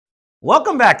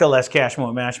Welcome back to Less Cash,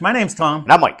 More Mash. My name's Tom.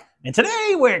 And I'm Mike. And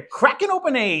today we're cracking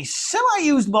open a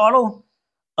semi-used bottle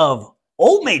of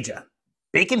Old Major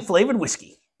bacon-flavored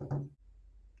whiskey.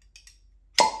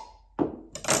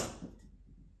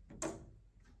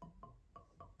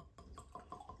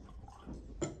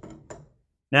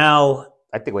 Now,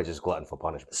 I think we're just glutton for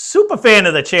punishment. super fan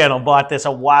of the channel bought this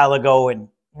a while ago, and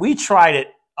we tried it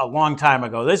a long time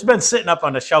ago. This has been sitting up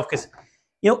on the shelf because,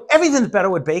 everything's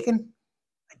better with bacon.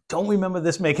 I don't remember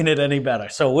this making it any better.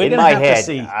 So we're going to have to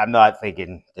see. I'm not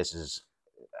thinking this is,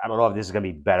 I don't know if this is going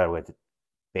to be better with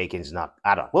bacon's not,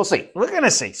 I don't know. We'll see. We're going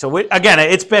to see. So again,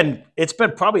 it's been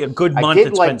probably a good month. I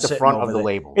did like the front of the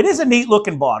label. It is a neat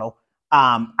looking bottle.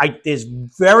 There's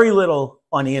very little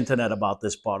on the internet about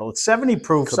this bottle. It's 70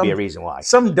 proof. Could be a reason why.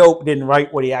 Some dope didn't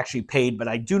write what he actually paid, but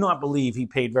I do not believe he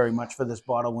paid very much for this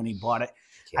bottle when he bought it.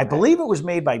 I believe it was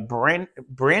made by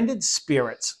Branded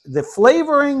Spirits. The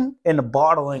flavoring and the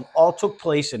bottling all took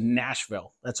place in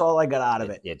Nashville. That's all I got out of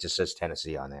it. It just says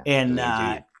Tennessee on there. And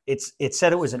it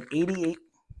said it was an 88.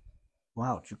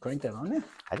 Wow, did you crank that on there?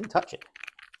 I didn't touch it.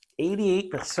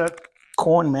 88%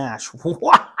 corn mash.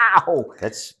 Wow.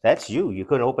 That's you. You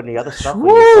couldn't open the other stuff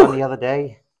when you saw the other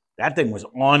day. That thing was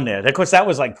on there. Of course, that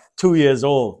was like 2 years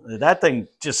old. That thing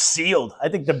just sealed. I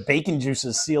think the bacon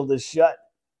juices sealed it shut.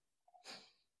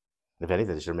 If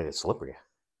anything, they should have made it slippery.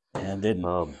 Yeah, it didn't.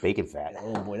 Oh, bacon fat.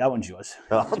 Oh, boy, that one's yours.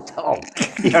 Oh,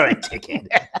 you're a dickhead.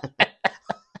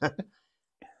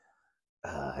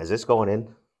 Is this going in?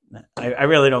 I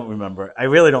really don't remember it. I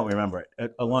really don't remember it.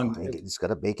 It's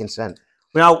got a bacon scent.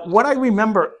 Now, what I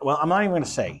remember, well, I'm not even going to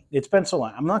say. It's been so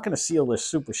long. I'm not going to seal this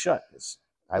super shut.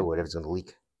 I would if it's going to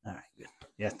leak. All right, good.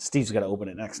 Yeah, Steve's got to open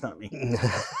it next, not me.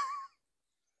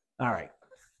 All right.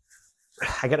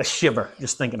 I got a shiver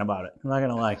just thinking about it. I'm not going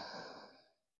to lie.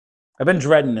 I've been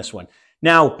dreading this one.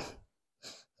 Now,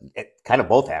 it kind of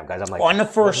both have, guys. I'm like, on the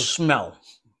first smell.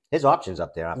 His options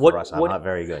up there for us are not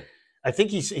very good. I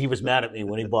think he was mad at me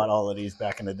when he bought all of these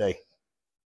back in the day.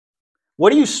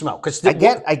 What do you smell? Because I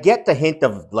get the hint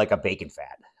of like a bacon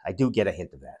fat. I do get a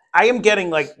hint of that. I am getting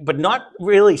but not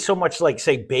really so much like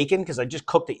say bacon because I just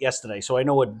cooked it yesterday, so I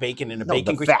know what bacon and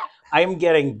bacon grease. Fat. I am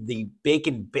getting the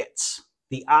bacon bits,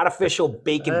 the artificial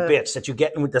bacon bits that you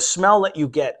get, with the smell that you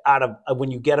get out of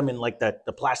when you get them in like the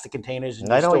plastic containers.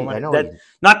 And I know.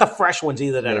 Not the fresh ones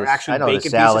either that are actually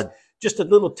bacon pieces. Just a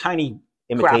little tiny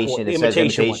imitation.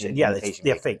 Imitation ones. Yeah,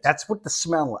 they're fake. That's what the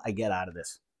smell I get out of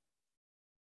this.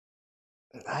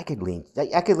 I could lean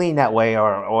that way,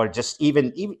 or just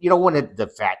even when the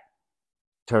fat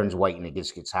turns white and it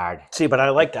just gets hard. See, but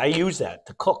I use that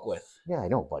to cook with. Yeah, I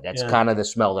know, but that's kind of the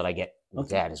smell that I get with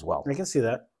that as well. I can see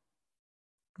that.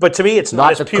 But to me, it's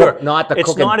not as pure.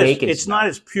 It's not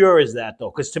as pure as that though,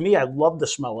 because to me, I love the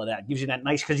smell of that. It gives you that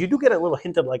nice, because you do get a little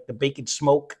hint of like the bacon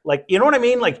smoke, like you know what I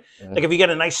mean, like if you get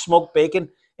a nice smoked bacon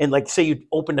and like say you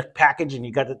open the package and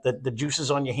you got the juices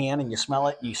on your hand and you smell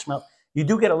it, you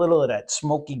do get a little of that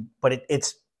smoky, but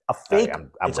it's a fake.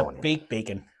 It's a fake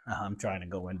bacon. I'm trying to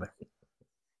go in, but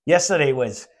yesterday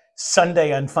was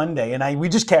Sunday on Fun Day, and we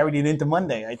just carried it into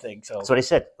Monday, I think. So that's what I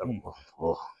said.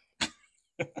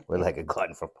 We're like a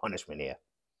glutton for punishment here.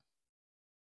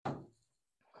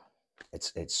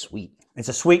 It's sweet. It's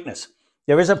a sweetness.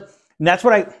 There is and that's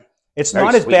what it's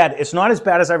not as bad. It's not as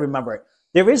bad as I remember it.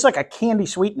 There is like a candy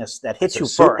sweetness that hits you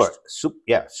first.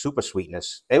 Super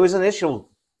sweetness. It was an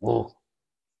initial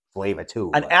flavor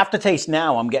too. An aftertaste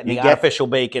now, I'm getting the artificial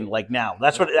bacon like now.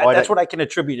 That's what I can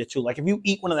attribute it to. Like if you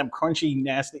eat one of them crunchy,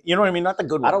 nasty, you know what I mean? Not the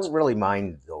good ones. I don't really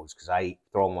mind those because I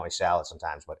throw them on my salad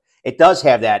sometimes, but it does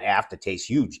have that aftertaste,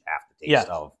 huge aftertaste.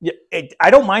 Yeah,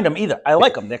 I don't mind them either. I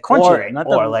like them. They're crunchy.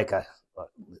 Or like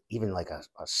even like a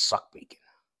suck bacon.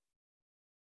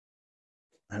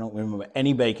 I don't remember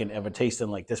any bacon ever tasting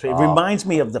like this. It reminds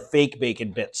me of the fake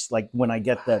bacon bits, like when I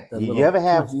get the little... You ever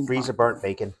have freezer burnt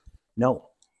bacon? No.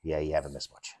 Yeah, you haven't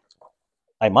missed much.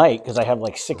 I might, because I have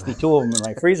like 62 of them in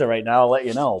my freezer right now. I'll let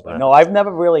you know. But no, I've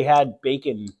never really had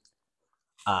bacon.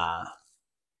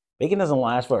 Bacon doesn't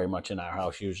last very much in our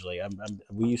house usually.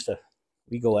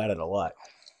 We go at it a lot.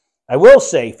 I will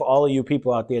say, for all of you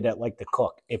people out there that like to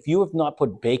cook, if you have not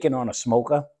put bacon on a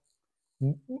smoker,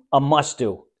 a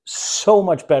must-do. So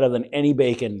much better than any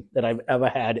bacon that I've ever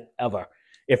had, ever.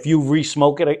 If you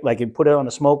re-smoke it, like you put it on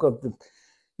a smoker,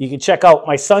 you can check out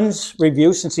my son's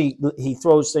review, since he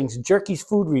throws things, Jerky's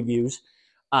Food Reviews.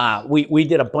 We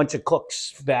did a bunch of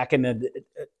cooks back in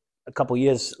a couple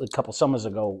summers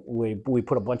ago. We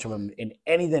put a bunch of them in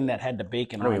anything that had the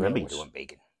bacon. I don't remember you doing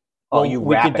bacon. Oh,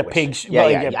 we did the pigs.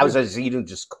 Yeah. I was you didn't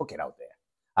just cook it out there.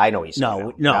 I know you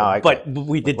said no, but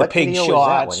we did the pig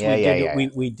shots.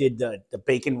 We did the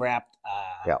bacon wrapped.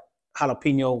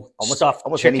 jalapeno Almost, stuffed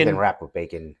almost chicken. anything wrapped with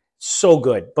bacon. So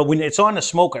good. But when it's on the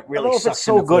smoke, it I really don't know if sucks it's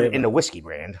so in the good flavor. in the whiskey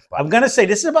brand. But I'm going to say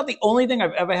this is about the only thing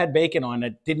I've ever had bacon on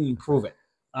that didn't improve it.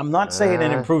 I'm not saying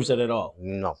it improves it at all.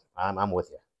 No, I'm with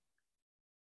you.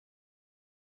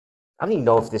 I don't even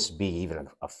know if this would be even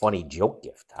a funny joke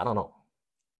gift. I don't know.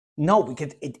 No,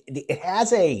 because it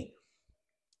has a...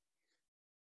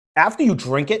 After you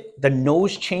drink it, the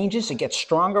nose changes. It gets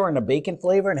stronger in the bacon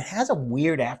flavor, and it has a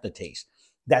weird aftertaste.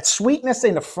 That sweetness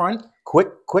in the front.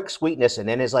 Quick sweetness, and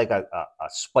then there's like a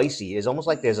spicy. It's almost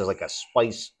like there's like a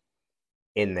spice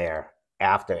in there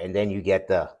after, and then you get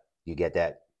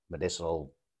that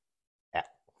medicinal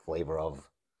flavor of.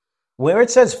 Where it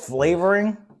says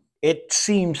flavoring, it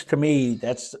seems to me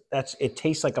it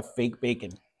tastes like a fake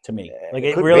bacon to me. Like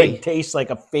it really tastes like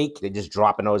a fake. They're just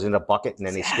dropping those in a bucket and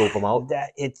then they scoop them out.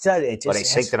 It just but they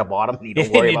sink to the bottom. And you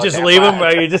don't worry about just that leave them,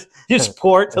 right? You just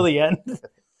pour it till the end.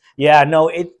 Yeah, no,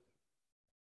 it.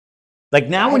 Like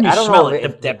now when you smell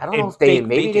it, I don't know if they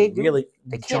really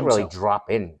they can't really drop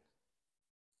in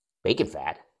bacon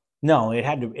fat. No, it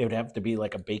would have to be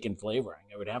like a bacon flavoring.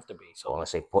 It would have to be. So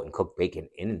unless they put cooked bacon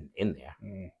in there.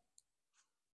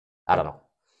 I don't know.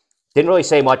 Didn't really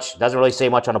say much. Doesn't really say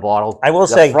much on the bottle. I will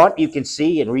say the front you can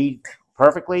see and read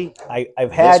perfectly.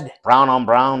 I've had this brown on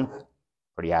brown,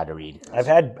 pretty hard to read. I've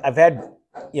had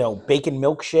bacon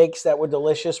milkshakes that were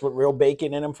delicious with real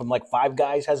bacon in them from like Five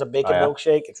Guys has a bacon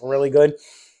milkshake. It's really good.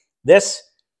 This,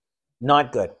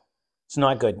 not good. It's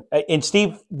not good. And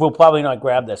Steve will probably not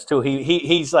grab this too.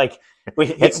 He's like,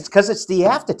 it's because it's the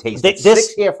aftertaste. It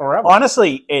sticks here forever.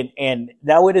 Honestly, and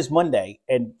now it is Monday,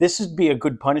 and this would be a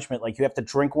good punishment. Like you have to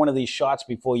drink one of these shots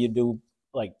before you do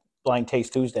like Blind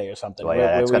Taste Tuesday or something. Well,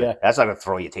 yeah, that's not gonna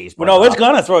throw your taste. Well, no, it's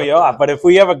gonna throw you off. But if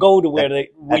we ever go to where we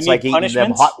need like punishments, eating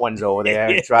them hot ones over there,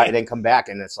 and try and then come back,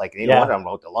 and it's like, you know what? I'm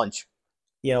out to lunch.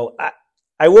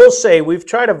 I will say we've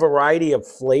tried a variety of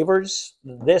flavors.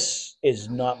 This is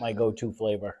not my go-to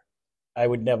flavor. I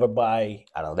would never buy.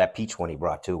 I don't know. That peach one he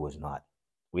brought too was not.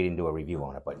 We didn't do a review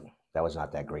on it, but that was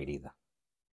not that great either.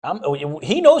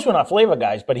 He knows we're not flavor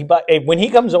guys, but when he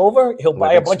comes over, he'll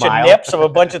buy a bunch of nips of a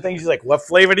bunch of things. He's like, "What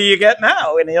flavor do you get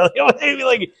now?" And he'll be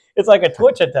like, "It's like a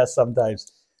torture test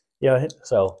sometimes."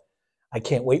 So I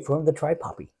can't wait for him to try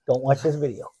Puppy. Don't watch this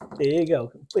video. There you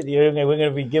go. We're going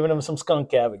to be giving him some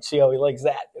skunk cabbage. See how he likes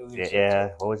that. Yeah.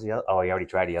 What was the other? Oh, he already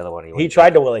tried the other one. He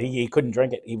tried to. He couldn't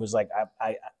drink it. He was like,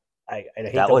 I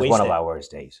hate that was one of our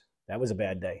worst days. That was a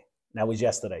bad day. That was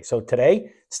yesterday. So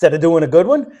today, instead of doing a good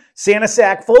one, Santa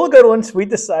sack full of good ones, we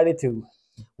decided to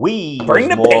bring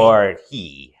the more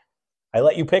he. I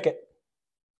let you pick it.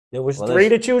 There was 3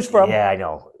 to choose from. Yeah, I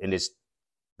know. And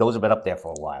those have been up there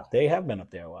for a while. They have been up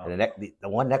there a while. And the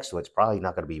one next to it's probably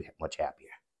not going to be much happier.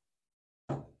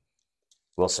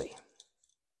 We'll see.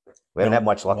 We haven't had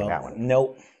much luck in that one.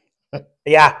 Nope.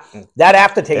 Yeah, that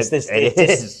aftertaste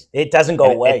it doesn't go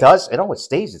away. It does. It always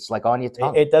stays. It's like on your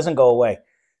tongue. It doesn't go away.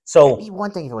 So maybe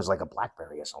one thing, if it was like a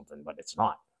blackberry or something, but it's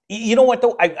not. You know what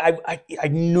though? I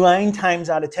 9 times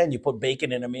out of 10 you put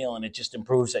bacon in a meal and it just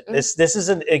improves it. This is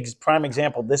a prime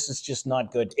example. This is just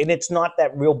not good, and it's not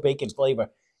that real bacon flavor.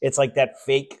 It's like that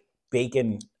fake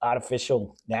bacon,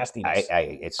 artificial nastiness.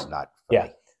 It's not. Yeah.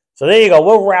 So there you go.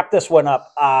 We'll wrap this one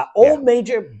up. Old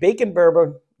Major bacon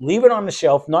bourbon. Leave it on the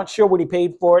shelf. Not sure what he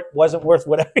paid for it. Wasn't worth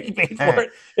whatever he paid for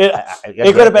it.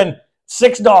 It could have been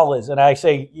 $6, and I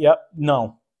say, yep,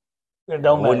 no. It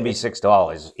wouldn't be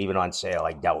 $6 even on sale.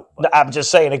 I doubt. But I'm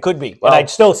just saying it could be, well, and I'd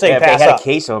still say if pass they had up. a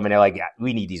case of them and they're like,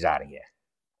 we need these out of here.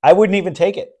 I wouldn't even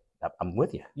take it. I'm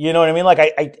with you. You know what I mean? Like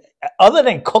I other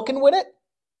than cooking with it,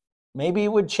 maybe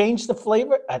it would change the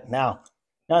flavor. No,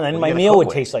 then my meal would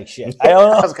taste like shit. I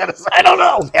don't know. I was gonna say, I don't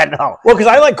know. Yeah, no. Well, because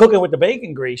I like cooking with the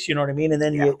bacon grease. You know what I mean? And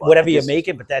then whatever you make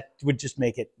it, but that would just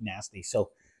make it nasty.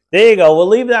 So there you go. We'll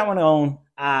leave that one alone.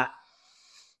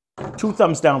 2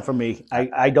 thumbs down for me.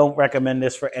 I don't recommend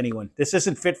this for anyone. This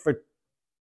isn't fit for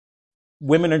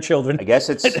women or children. I guess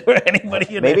it's for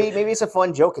anybody. Maybe it's a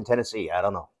fun joke in Tennessee. I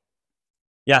don't know.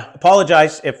 Yeah,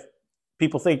 apologize if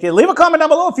people think. Leave a comment down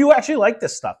below if you actually like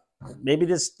this stuff. Maybe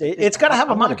it's got to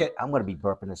have a market. I'm going to be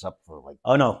burping this up for like.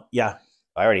 Oh no, yeah,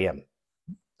 I already am.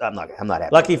 I'm not happy.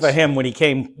 Lucky for him, when he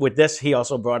came with this, he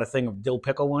also brought a thing of dill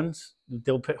pickle ones.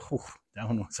 That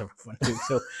one was ever fun too.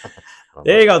 So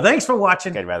there you go. Thanks for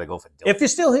watching. I'd rather go for dill. If you're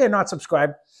still here, not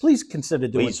subscribed, please consider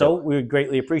doing so. We would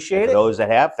greatly appreciate it. For those that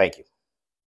have, thank you.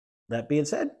 That being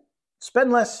said,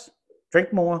 spend less,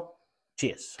 drink more.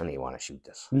 Cheers. I don't even want to shoot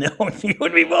this. No, you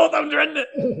and me both. I'm dreading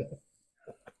it.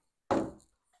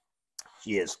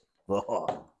 Cheers.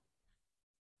 Oh.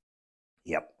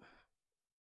 Yep.